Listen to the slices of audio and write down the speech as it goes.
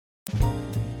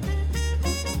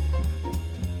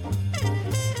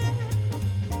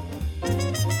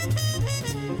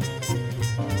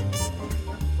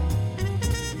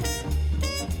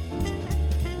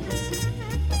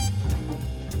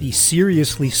The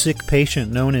seriously sick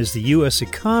patient known as the U.S.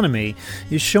 economy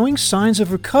is showing signs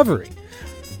of recovery.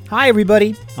 Hi,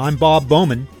 everybody. I'm Bob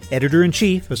Bowman,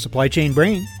 Editor-in-Chief of Supply Chain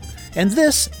Brain, and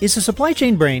this is the Supply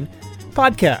Chain Brain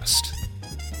podcast.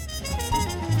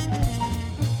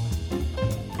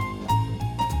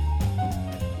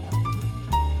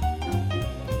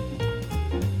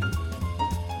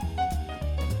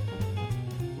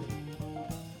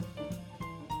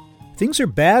 Things are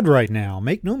bad right now,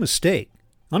 make no mistake.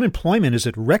 Unemployment is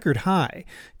at record high.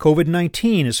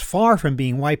 COVID-19 is far from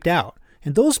being wiped out,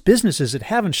 and those businesses that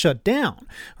haven't shut down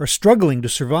are struggling to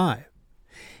survive.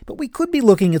 But we could be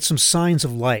looking at some signs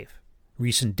of life.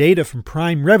 Recent data from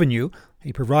Prime Revenue,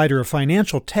 a provider of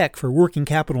financial tech for working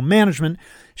capital management,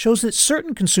 shows that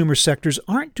certain consumer sectors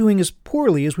aren't doing as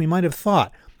poorly as we might have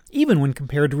thought, even when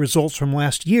compared to results from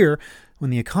last year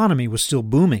when the economy was still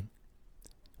booming.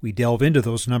 We delve into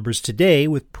those numbers today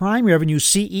with Prime Revenue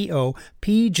CEO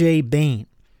P.J. Bain.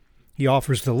 He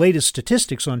offers the latest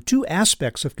statistics on two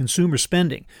aspects of consumer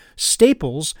spending,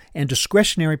 staples and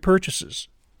discretionary purchases.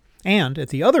 And at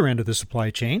the other end of the supply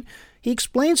chain, he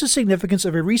explains the significance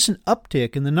of a recent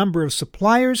uptick in the number of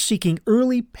suppliers seeking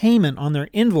early payment on their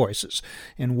invoices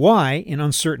and why, in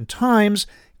uncertain times,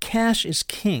 cash is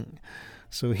king.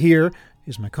 So here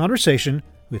is my conversation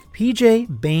with P.J.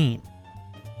 Bain.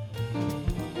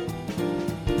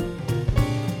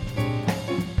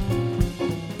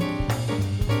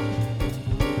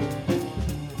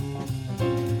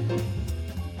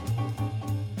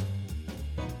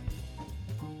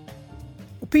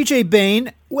 P.J.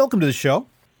 Bain, welcome to the show.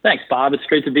 Thanks, Bob. It's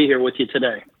great to be here with you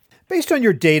today. Based on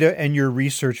your data and your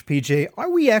research, P.J., are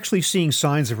we actually seeing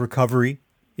signs of recovery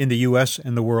in the U.S.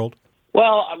 and the world?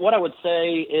 Well, what I would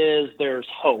say is there's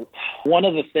hope. One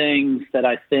of the things that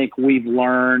I think we've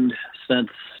learned since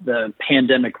the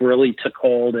pandemic really took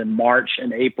hold in March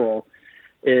and April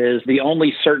is the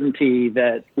only certainty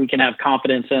that we can have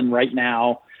confidence in right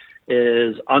now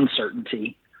is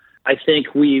uncertainty. I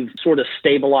think we've sort of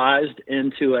stabilized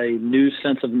into a new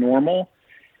sense of normal.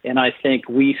 And I think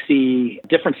we see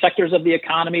different sectors of the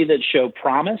economy that show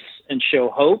promise and show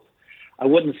hope. I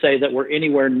wouldn't say that we're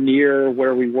anywhere near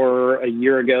where we were a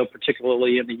year ago,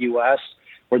 particularly in the U.S.,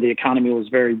 where the economy was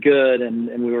very good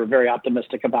and we were very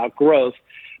optimistic about growth.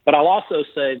 But I'll also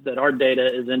say that our data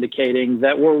is indicating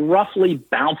that we're roughly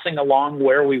bouncing along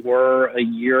where we were a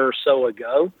year or so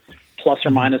ago, plus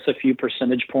or minus a few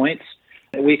percentage points.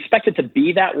 We expect it to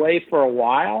be that way for a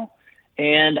while.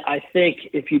 And I think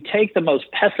if you take the most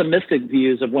pessimistic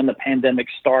views of when the pandemic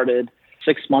started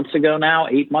 6 months ago now,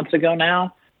 8 months ago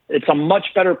now, it's a much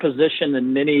better position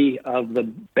than many of the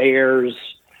bears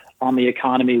on the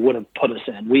economy would have put us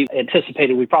in. We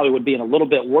anticipated we probably would be in a little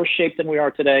bit worse shape than we are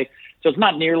today. So it's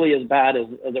not nearly as bad as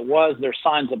it was. There's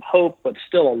signs of hope, but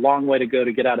still a long way to go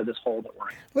to get out of this hole that we're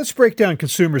in. Let's break down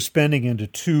consumer spending into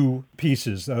two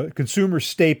pieces, consumer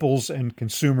staples and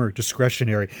consumer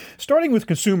discretionary. Starting with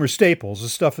consumer staples, the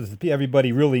stuff that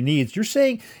everybody really needs, you're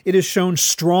saying it has shown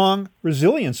strong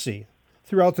resiliency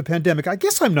throughout the pandemic. I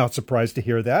guess I'm not surprised to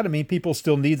hear that. I mean, people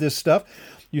still need this stuff.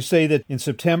 You say that in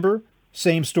September,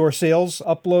 same-store sales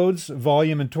uploads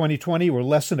volume in 2020 were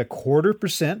less than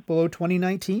 0.25% below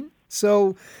 2019.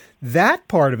 So that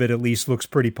part of it at least looks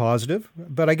pretty positive,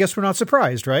 but I guess we're not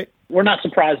surprised, right? We're not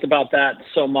surprised about that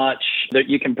so much that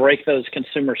you can break those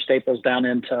consumer staples down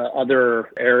into other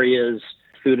areas,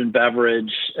 food and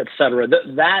beverage, et cetera.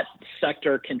 That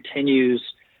sector continues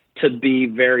to be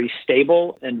very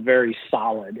stable and very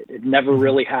solid. It never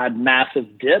really had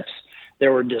massive dips.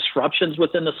 There were disruptions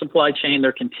within the supply chain.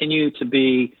 There continue to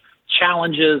be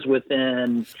challenges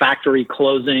within factory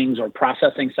closings or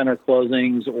processing center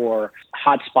closings or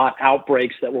hotspot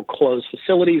outbreaks that will close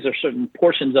facilities or certain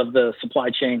portions of the supply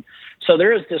chain. So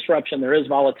there is disruption, there is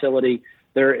volatility,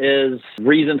 there is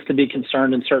reasons to be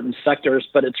concerned in certain sectors,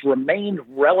 but it's remained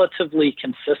relatively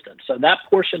consistent. So that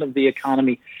portion of the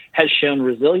economy has shown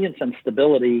resilience and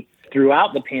stability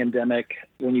throughout the pandemic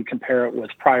when you compare it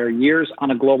with prior years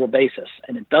on a global basis.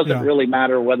 And it doesn't really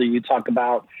matter whether you talk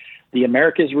about the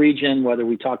Americas region, whether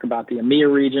we talk about the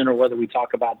EMEA region, or whether we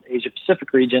talk about the Asia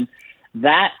Pacific region.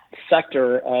 That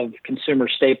sector of consumer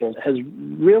staples has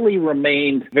really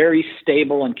remained very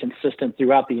stable and consistent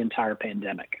throughout the entire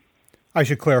pandemic. I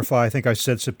should clarify, I think I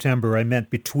said September. I meant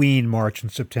between March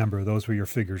and September. Those were your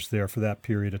figures there for that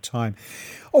period of time.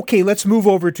 Okay, let's move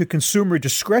over to consumer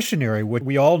discretionary, what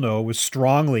we all know was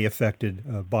strongly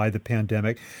affected by the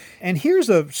pandemic. And here's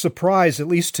a surprise, at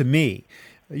least to me.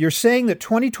 You're saying that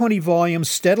 2020 volume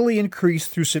steadily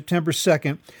increased through September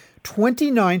 2nd,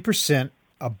 29%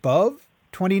 above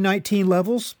 2019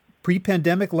 levels.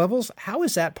 pre-pandemic levels? How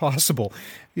is that possible?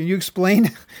 Can you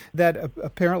explain that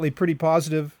apparently pretty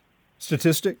positive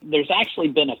statistic? There's actually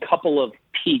been a couple of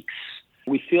peaks.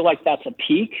 We feel like that's a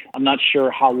peak. I'm not sure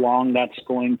how long that's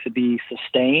going to be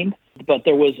sustained, but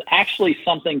there was actually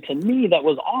something to me that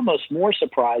was almost more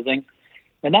surprising.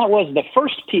 And that was the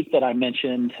first peak that I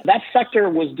mentioned. That sector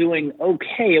was doing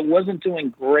okay. It wasn't doing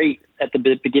great at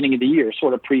the beginning of the year,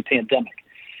 sort of pre-pandemic.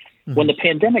 Mm-hmm. When the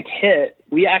pandemic hit,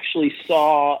 we actually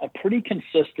saw a pretty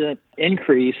consistent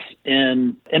increase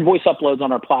in invoice uploads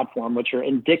on our platform, which are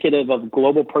indicative of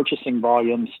global purchasing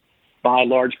volumes by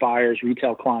large buyers,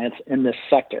 retail clients in this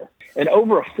sector. And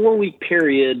over a 4-week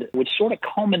period, which sort of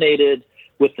culminated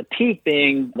with the peak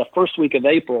being the first week of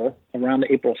April, around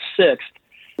April 6th,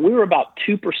 we were about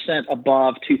 2%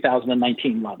 above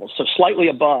 2019 levels, so slightly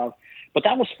above, but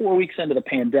that was 4 weeks into the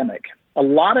pandemic. A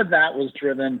lot of that was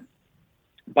driven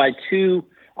by two,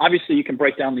 obviously you can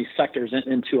break down these sectors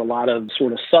into a lot of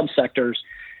sort of subsectors,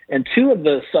 and two of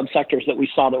the subsectors that we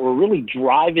saw that were really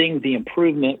driving the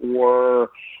improvement were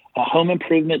home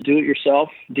improvement, do-it-yourself,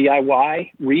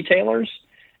 DIY retailers,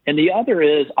 and the other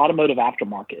is automotive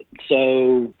aftermarket.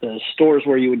 So the stores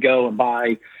where you would go and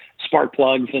buy spark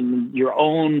plugs and your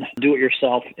own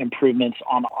do-it-yourself improvements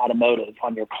on automotive,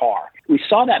 on your car. We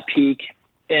saw that peak,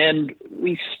 and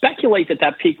we speculate that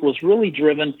that peak was really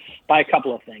driven by a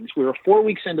couple of things. We were 4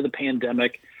 weeks into the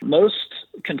pandemic. Most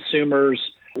consumers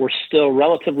were still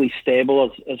relatively stable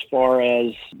as far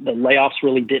as the layoffs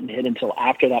really didn't hit until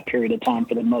after that period of time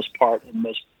for the most part in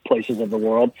most places of the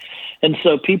world. And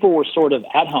so people were sort of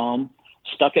at home,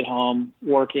 stuck at home,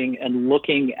 working and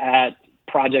looking at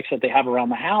projects that they have around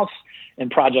the house and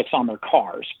projects on their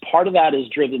cars. Part of that is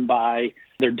driven by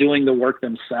they're doing the work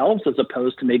themselves as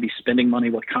opposed to maybe spending money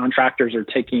with contractors or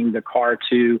taking the car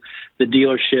to the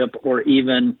dealership or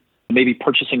even maybe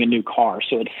purchasing a new car.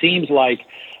 So it seems like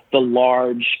the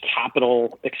large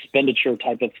capital expenditure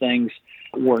type of things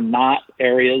were not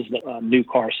areas that new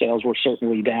car sales were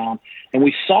certainly down. And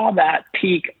we saw that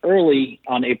peak early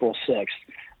on April 6th.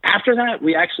 After that,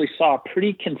 we actually saw a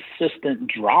pretty consistent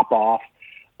drop off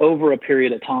over a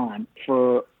period of time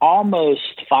for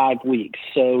almost 5 weeks.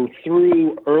 So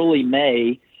through early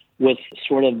May, with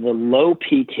sort of the low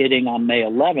peak hitting on May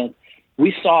 11th,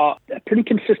 we saw a pretty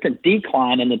consistent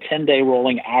decline in the 10-day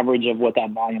rolling average of what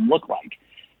that volume looked like.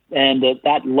 And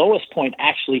that lowest point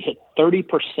actually hit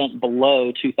 30%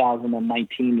 below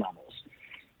 2019 levels.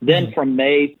 Then from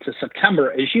May to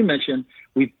September, as you mentioned,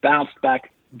 we bounced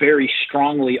back very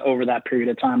strongly over that period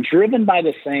of time, driven by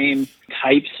the same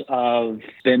types of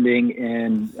spending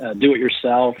in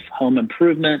do-it-yourself, home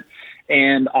improvement,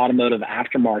 and automotive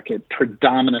aftermarket,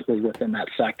 predominantly within that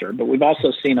sector. But we've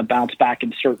also seen a bounce back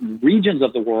in certain regions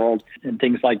of the world in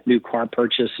things like new car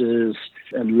purchases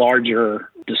and larger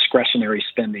discretionary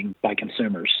spending by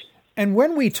consumers. And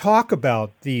when we talk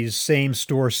about these same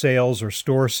store sales or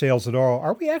store sales at all,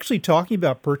 are we actually talking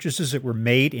about purchases that were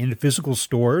made in physical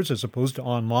stores as opposed to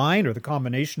online, or the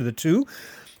combination of the two?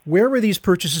 Where were these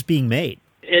purchases being made?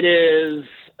 It is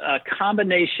a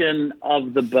combination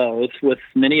of the both, with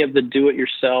many of the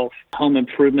do-it-yourself home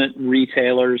improvement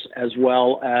retailers as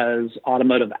well as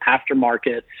automotive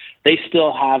aftermarket. They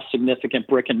still have significant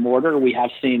brick and mortar. We have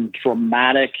seen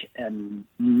dramatic and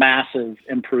massive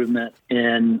improvement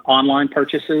in online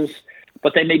purchases,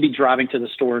 but they may be driving to the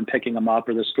store and picking them up,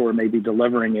 or the store may be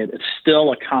delivering it. It's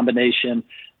still a combination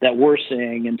that we're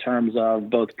seeing in terms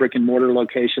of both brick and mortar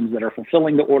locations that are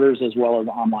fulfilling the orders as well as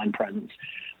online presence.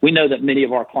 We know that many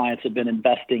of our clients have been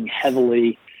investing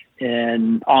heavily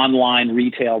in online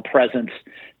retail presence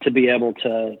to be able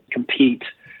to compete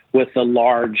with the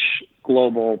large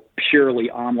global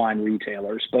purely online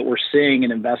retailers. But we're seeing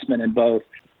an investment in both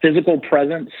physical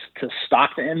presence to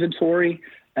stock the inventory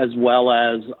as well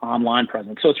as online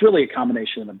presence. So it's really a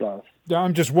combination of both.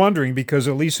 I'm just wondering, because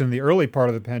at least in the early part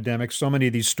of the pandemic, so many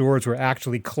of these stores were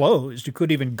actually closed. You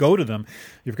couldn't even go to them.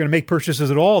 If you're going to make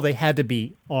purchases at all, they had to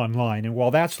be online. And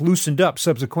while that's loosened up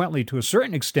subsequently to a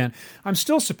certain extent, I'm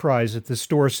still surprised that the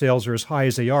store sales are as high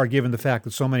as they are, given the fact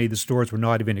that so many of the stores were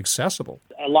not even accessible.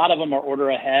 A lot of them are order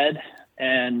ahead,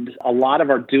 and a lot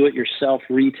of our do-it-yourself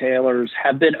retailers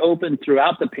have been open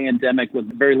throughout the pandemic with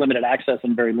very limited access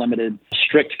and very limited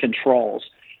strict controls.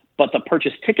 But the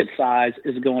purchase ticket size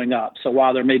is going up. So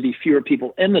while there may be fewer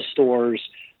people in the stores,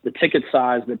 the ticket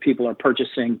size that people are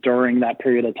purchasing during that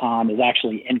period of time is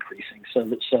actually increasing.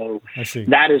 So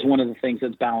that is one of the things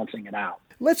that's balancing it out.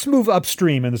 Let's move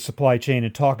upstream in the supply chain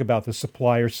and talk about the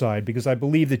supplier side, because I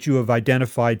believe that you have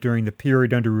identified during the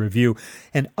period under review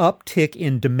an uptick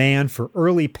in demand for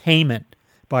early payment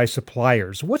by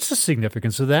suppliers. What's the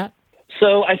significance of that?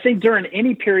 So I think during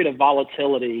any period of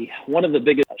volatility, one of the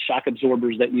biggest shock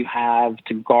absorbers that you have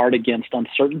to guard against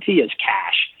uncertainty is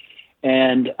cash.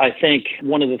 And I think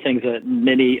one of the things that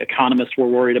many economists were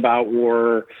worried about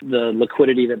were the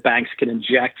liquidity that banks could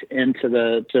inject into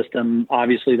the system.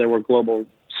 Obviously, there were global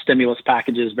stimulus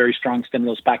packages, very strong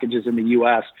stimulus packages in the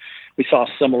U.S. We saw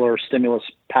similar stimulus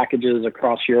packages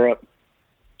across Europe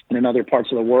and in other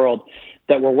parts of the world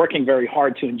that were working very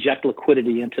hard to inject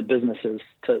liquidity into businesses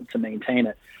to maintain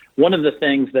it. One of the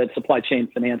things that supply chain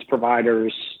finance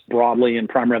providers broadly and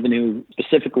Prime Revenue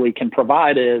specifically can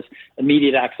provide is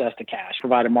immediate access to cash,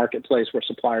 provide a marketplace where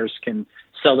suppliers can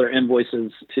sell their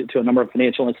invoices to a number of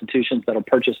financial institutions that will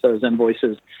purchase those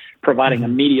invoices, providing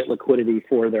immediate liquidity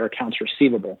for their accounts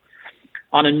receivable.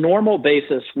 On a normal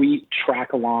basis, we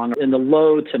track along in the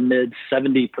low to mid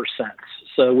 70%.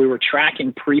 So we were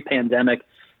tracking pre-pandemic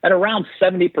at around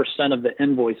 70% of the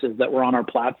invoices that were on our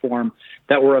platform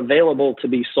that were available to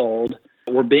be sold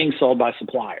were being sold by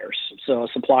suppliers. So a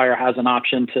supplier has an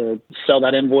option to sell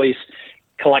that invoice,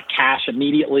 collect cash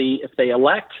immediately if they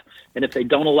elect, and if they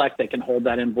don't elect, they can hold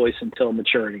that invoice until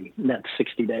maturity, that's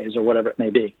 60 days or whatever it may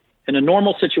be. In a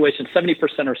normal situation, 70%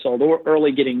 are sold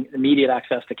early, getting immediate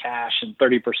access to cash, and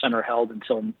 30% are held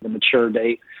until the mature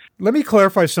date. Let me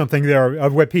clarify something there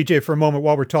of what PJ for a moment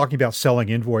while we're talking about selling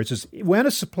invoices. When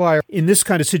a supplier in this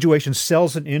kind of situation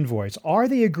sells an invoice, are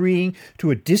they agreeing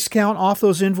to a discount off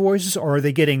those invoices, or are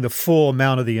they getting the full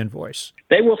amount of the invoice?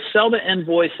 They will sell the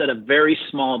invoice at a very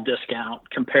small discount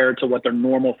compared to what their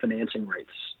normal financing rates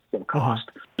will cost.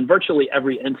 In virtually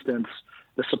every instance,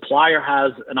 the supplier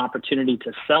has an opportunity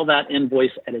to sell that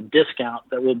invoice at a discount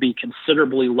that will be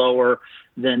considerably lower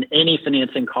than any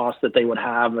financing cost that they would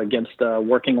have against a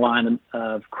working line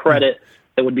of credit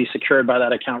that would be secured by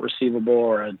that account receivable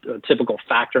or a typical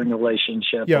factoring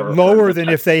relationship. Yeah, lower than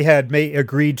if they had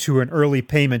agreed to an early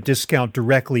payment discount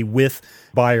directly with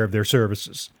buyer of their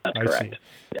services. That's correct.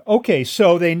 See. Okay,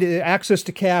 so access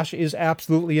to cash is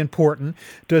absolutely important.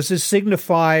 Does this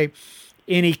signify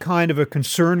any kind of a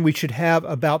concern we should have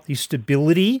about the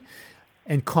stability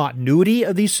and continuity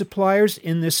of these suppliers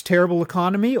in this terrible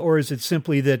economy, or is it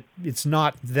simply that it's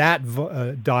not that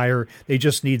dire, they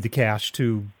just need the cash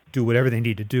to do whatever they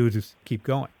need to do to keep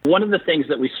going? One of the things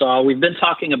that we saw, we've been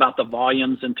talking about the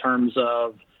volumes in terms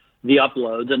of the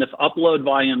uploads, and if upload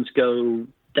volumes go,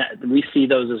 that we see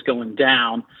those as going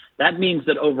down, that means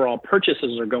that overall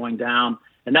purchases are going down,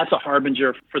 and that's a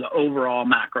harbinger for the overall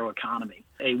macro economy.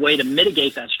 A way to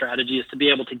mitigate that strategy is to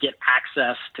be able to get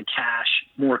access to cash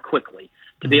more quickly,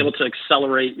 to be able to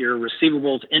accelerate your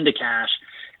receivables into cash.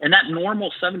 And that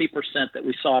normal 70% that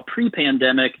we saw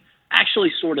pre-pandemic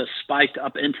actually sort of spiked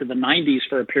up into the 90s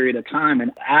for a period of time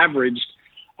and averaged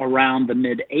around the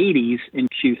mid-80s in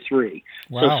Q3.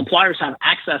 Wow. So suppliers have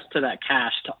access to that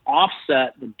cash to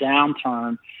offset the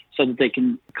downturn so that they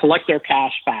can collect their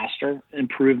cash faster,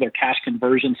 improve their cash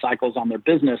conversion cycles on their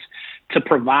business to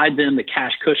provide them the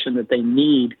cash cushion that they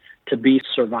need to be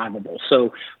survivable.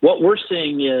 So what we're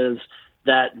seeing is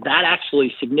that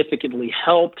actually significantly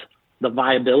helped the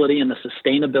viability and the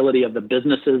sustainability of the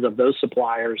businesses of those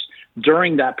suppliers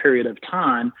during that period of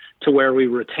time to where we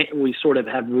sort of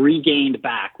have regained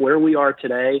back. Where we are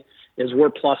today is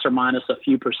we're plus or minus a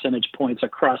few percentage points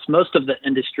across most of the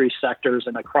industry sectors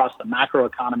and across the macro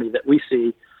economy that we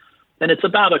see. And it's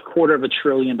about $250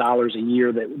 billion a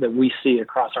year that we see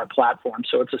across our platform.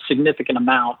 So it's a significant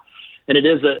amount. And it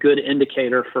is a good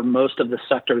indicator for most of the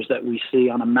sectors that we see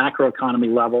on a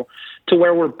macroeconomy level to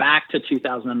where we're back to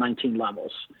 2019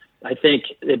 levels. I think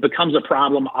it becomes a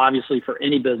problem, obviously, for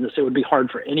any business. It would be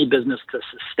hard for any business to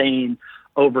sustain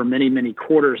over many, many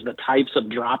quarters the types of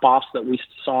drop-offs that we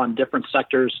saw in different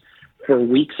sectors for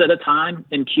weeks at a time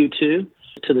in Q2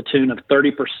 to the tune of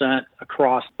 30%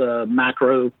 across the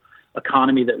macro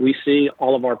economy that we see,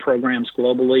 all of our programs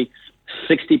globally.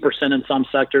 60% in some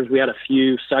sectors. We had a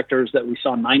few sectors that we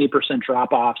saw 90%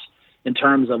 drop-offs in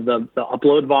terms of the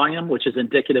upload volume, which is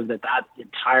indicative that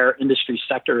entire industry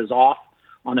sector is off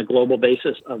on a global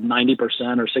basis of 90%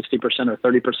 or 60% or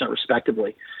 30%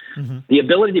 respectively. Mm-hmm. The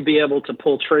ability to be able to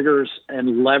pull triggers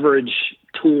and leverage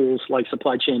tools like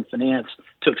supply chain finance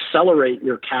to accelerate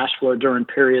your cash flow during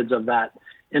periods of that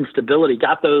instability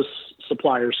got those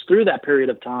suppliers through that period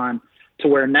of time to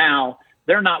where now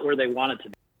they're not where they wanted to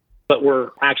be. But we're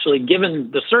actually,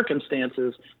 given the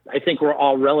circumstances, I think we're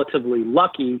all relatively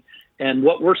lucky. And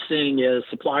what we're seeing is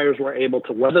suppliers were able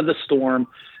to weather the storm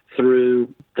through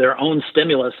their own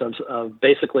stimulus of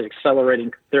basically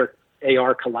accelerating their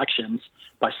AR collections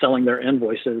by selling their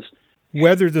invoices.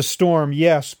 Weather the storm,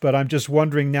 yes, but I'm just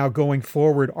wondering now going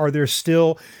forward, are there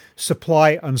still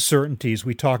supply uncertainties?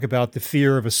 We talk about the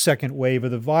fear of a second wave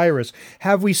of the virus.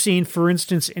 Have we seen, for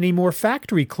instance, any more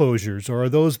factory closures, or are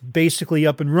those basically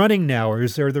up and running now? Or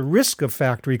is there the risk of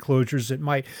factory closures that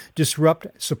might disrupt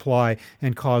supply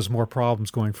and cause more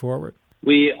problems going forward?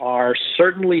 We are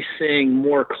certainly seeing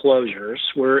more closures.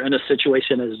 We're in a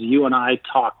situation, as you and I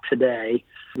talk today,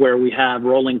 where we have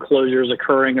rolling closures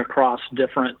occurring across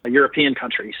different European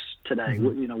countries today.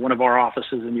 Mm-hmm. You know, one of our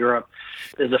offices in Europe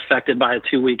is affected by a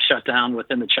 2-week shutdown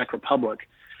within the Czech Republic.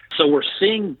 So we're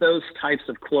seeing those types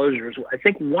of closures. I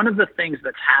think one of the things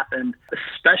that's happened,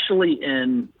 especially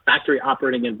in factory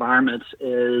operating environments,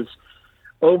 is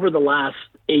over the last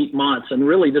 8 months, and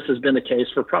really this has been the case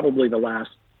for probably the last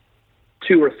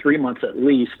 2 or 3 months at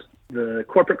least, the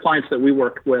corporate clients that we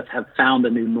work with have found a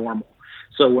new normal.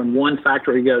 So when one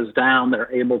factory goes down,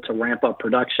 they're able to ramp up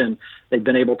production. They've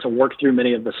been able to work through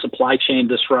many of the supply chain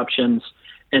disruptions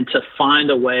and to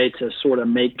find a way to sort of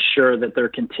make sure that they're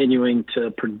continuing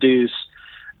to produce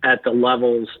at the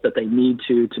levels that they need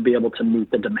to be able to meet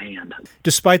the demand.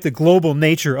 Despite the global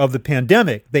nature of the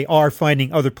pandemic, they are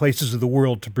finding other places of the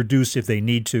world to produce if they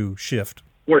need to shift.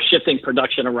 We're shifting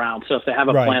production around. So if they have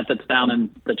a plant that's down in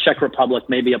the Czech Republic,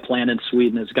 maybe a plant in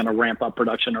Sweden is going to ramp up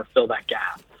production or fill that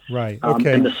gap. Right.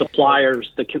 Okay. And the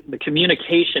suppliers, the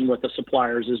communication with the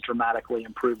suppliers is dramatically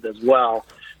improved as well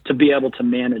to be able to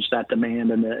manage that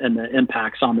demand and the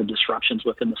impacts on the disruptions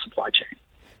within the supply chain.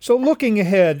 So looking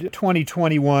ahead,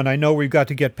 2021, I know we've got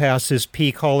to get past this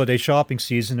peak holiday shopping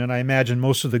season, and I imagine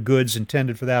most of the goods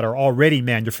intended for that are already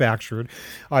manufactured,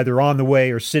 either on the way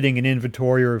or sitting in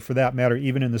inventory, or for that matter,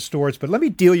 even in the stores. But let me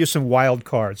deal you some wild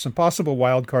cards, some possible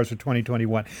wild cards for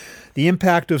 2021. The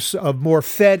impact of more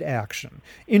Fed action,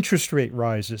 interest rate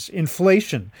rises,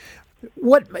 inflation.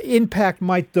 What impact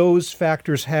might those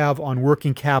factors have on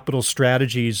working capital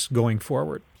strategies going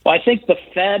forward? Well, I think the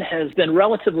Fed has been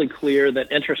relatively clear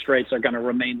that interest rates are going to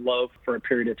remain low for a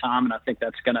period of time, and I think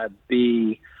that's going to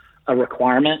be a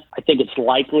requirement. I think it's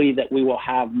likely that we will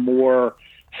have more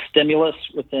stimulus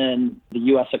within the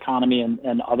U.S. economy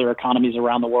and other economies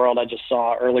around the world. I just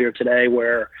saw earlier today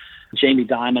where Jamie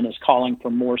Dimon is calling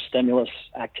for more stimulus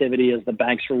activity as the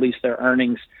banks release their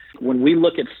earnings. When we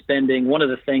look at spending, one of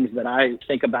the things that I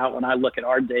think about when I look at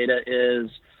our data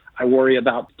is I worry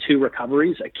about two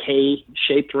recoveries, a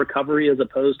K-shaped recovery as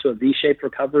opposed to a V-shaped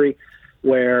recovery,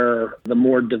 where the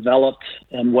more developed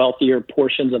and wealthier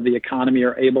portions of the economy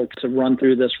are able to run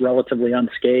through this relatively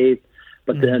unscathed,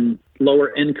 but then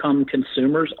lower income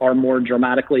consumers are more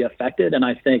dramatically affected. And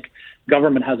I think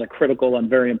government has a critical and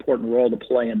very important role to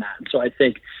play in that. So I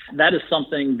think that is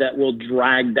something that will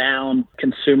drag down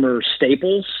consumer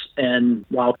staples. And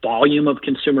while volume of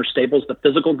consumer staples, the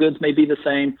physical goods may be the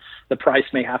same, the price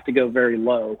may have to go very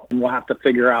low. And we'll have to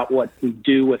figure out what we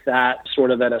do with that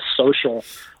sort of at a social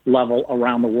level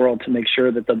around the world to make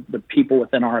sure that the people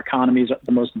within our economies,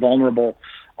 the most vulnerable,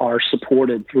 are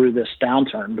supported through this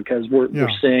downturn, because we're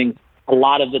seeing a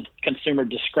lot of the consumer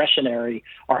discretionary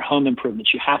are home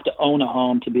improvements. You have to own a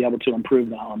home to be able to improve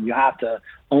the home. You have to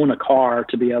own a car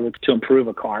to be able to improve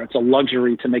a car. It's a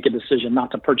luxury to make a decision not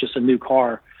to purchase a new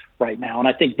car right now. And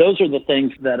I think those are the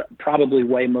things that probably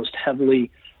weigh most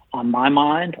heavily on my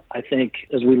mind, I think,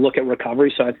 as we look at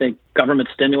recovery. So I think government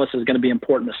stimulus is going to be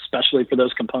important, especially for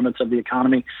those components of the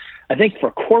economy. I think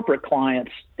for corporate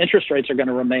clients, interest rates are going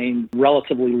to remain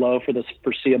relatively low for the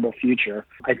foreseeable future.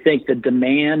 I think the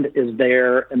demand is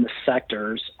there in the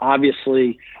sectors.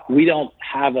 Obviously, we don't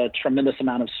have a tremendous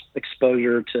amount of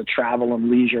exposure to travel and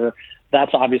leisure.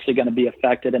 That's obviously going to be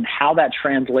affected. And how that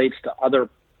translates to other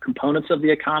components of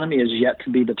the economy is yet to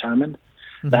be determined.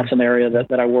 That's an area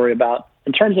that I worry about.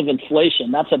 In terms of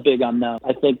inflation, that's a big unknown.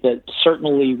 I think that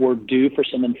certainly we're due for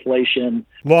some inflation.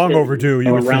 Long overdue,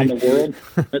 you would around think. The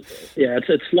world.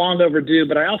 It's long overdue.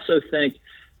 But I also think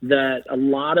that a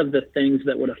lot of the things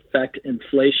that would affect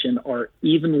inflation are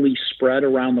evenly spread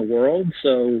around the world.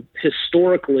 So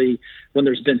historically, when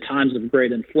there's been times of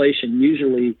great inflation,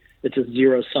 usually it's a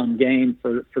zero-sum game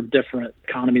for different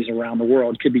economies around the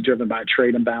world. It could be driven by a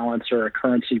trade imbalance or a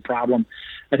currency problem.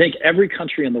 I think every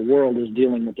country in the world is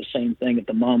dealing with the same thing at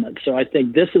the moment. So I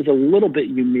think this is a little bit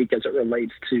unique as it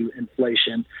relates to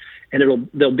inflation. And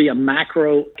there'll be a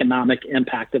macroeconomic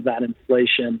impact of that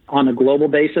inflation on a global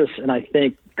basis. And I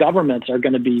think governments are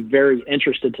going to be very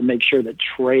interested to make sure that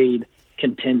trade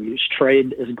continues.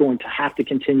 Trade is going to have to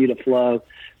continue to flow.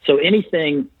 So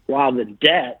anything, while the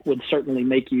debt would certainly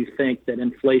make you think that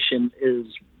inflation is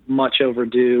much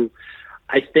overdue,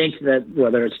 I think that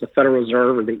whether it's the Federal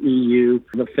Reserve or the EU,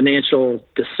 the financial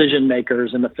decision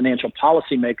makers and the financial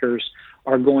policy makers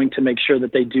are going to make sure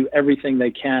that they do everything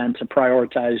they can to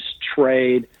prioritize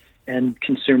trade and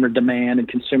consumer demand and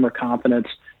consumer confidence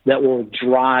that will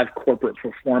drive corporate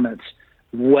performance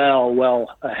well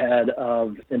ahead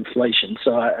of inflation.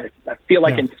 So I feel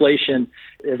like inflation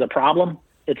is a problem.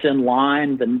 It's in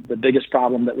line. The biggest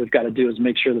problem that we've got to do is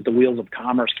make sure that the wheels of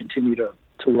commerce continue to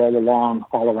roll along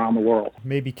all around the world.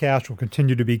 Maybe cash will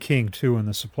continue to be king, too, on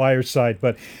the supplier side.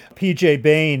 But P.J.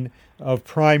 Bain of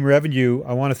Prime Revenue,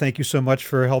 I want to thank you so much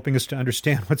for helping us to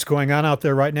understand what's going on out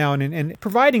there right now and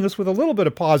providing us with a little bit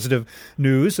of positive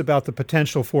news about the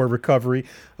potential for recovery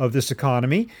of this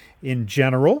economy in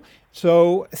general.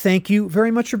 So thank you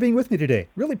very much for being with me today.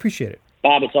 Really appreciate it.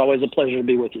 Bob, it's always a pleasure to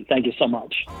be with you. Thank you so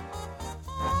much.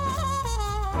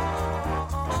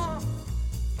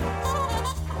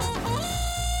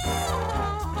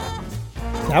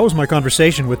 That was my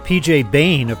conversation with P.J.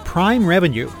 Bain of Prime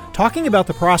Revenue, talking about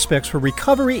the prospects for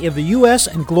recovery of the U.S.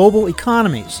 and global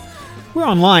economies. We're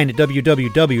online at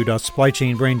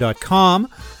www.supplychainbrain.com,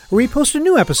 where we post a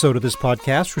new episode of this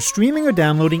podcast for streaming or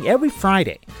downloading every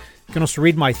Friday. You can also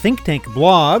read my Think Tank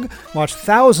blog, watch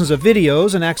thousands of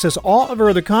videos, and access all of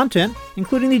our other content,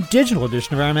 including the digital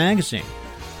edition of our magazine.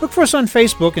 Look for us on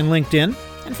Facebook and LinkedIn,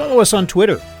 and follow us on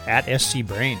Twitter at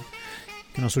SCBrain.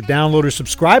 You can also download or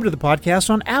subscribe to the podcast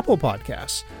on Apple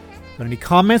Podcasts. Got any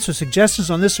comments or suggestions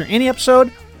on this or any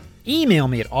episode? Email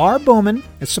me at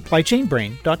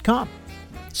rbowman@supplychainbrain.com.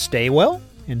 Stay well,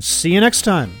 and see you next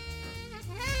time.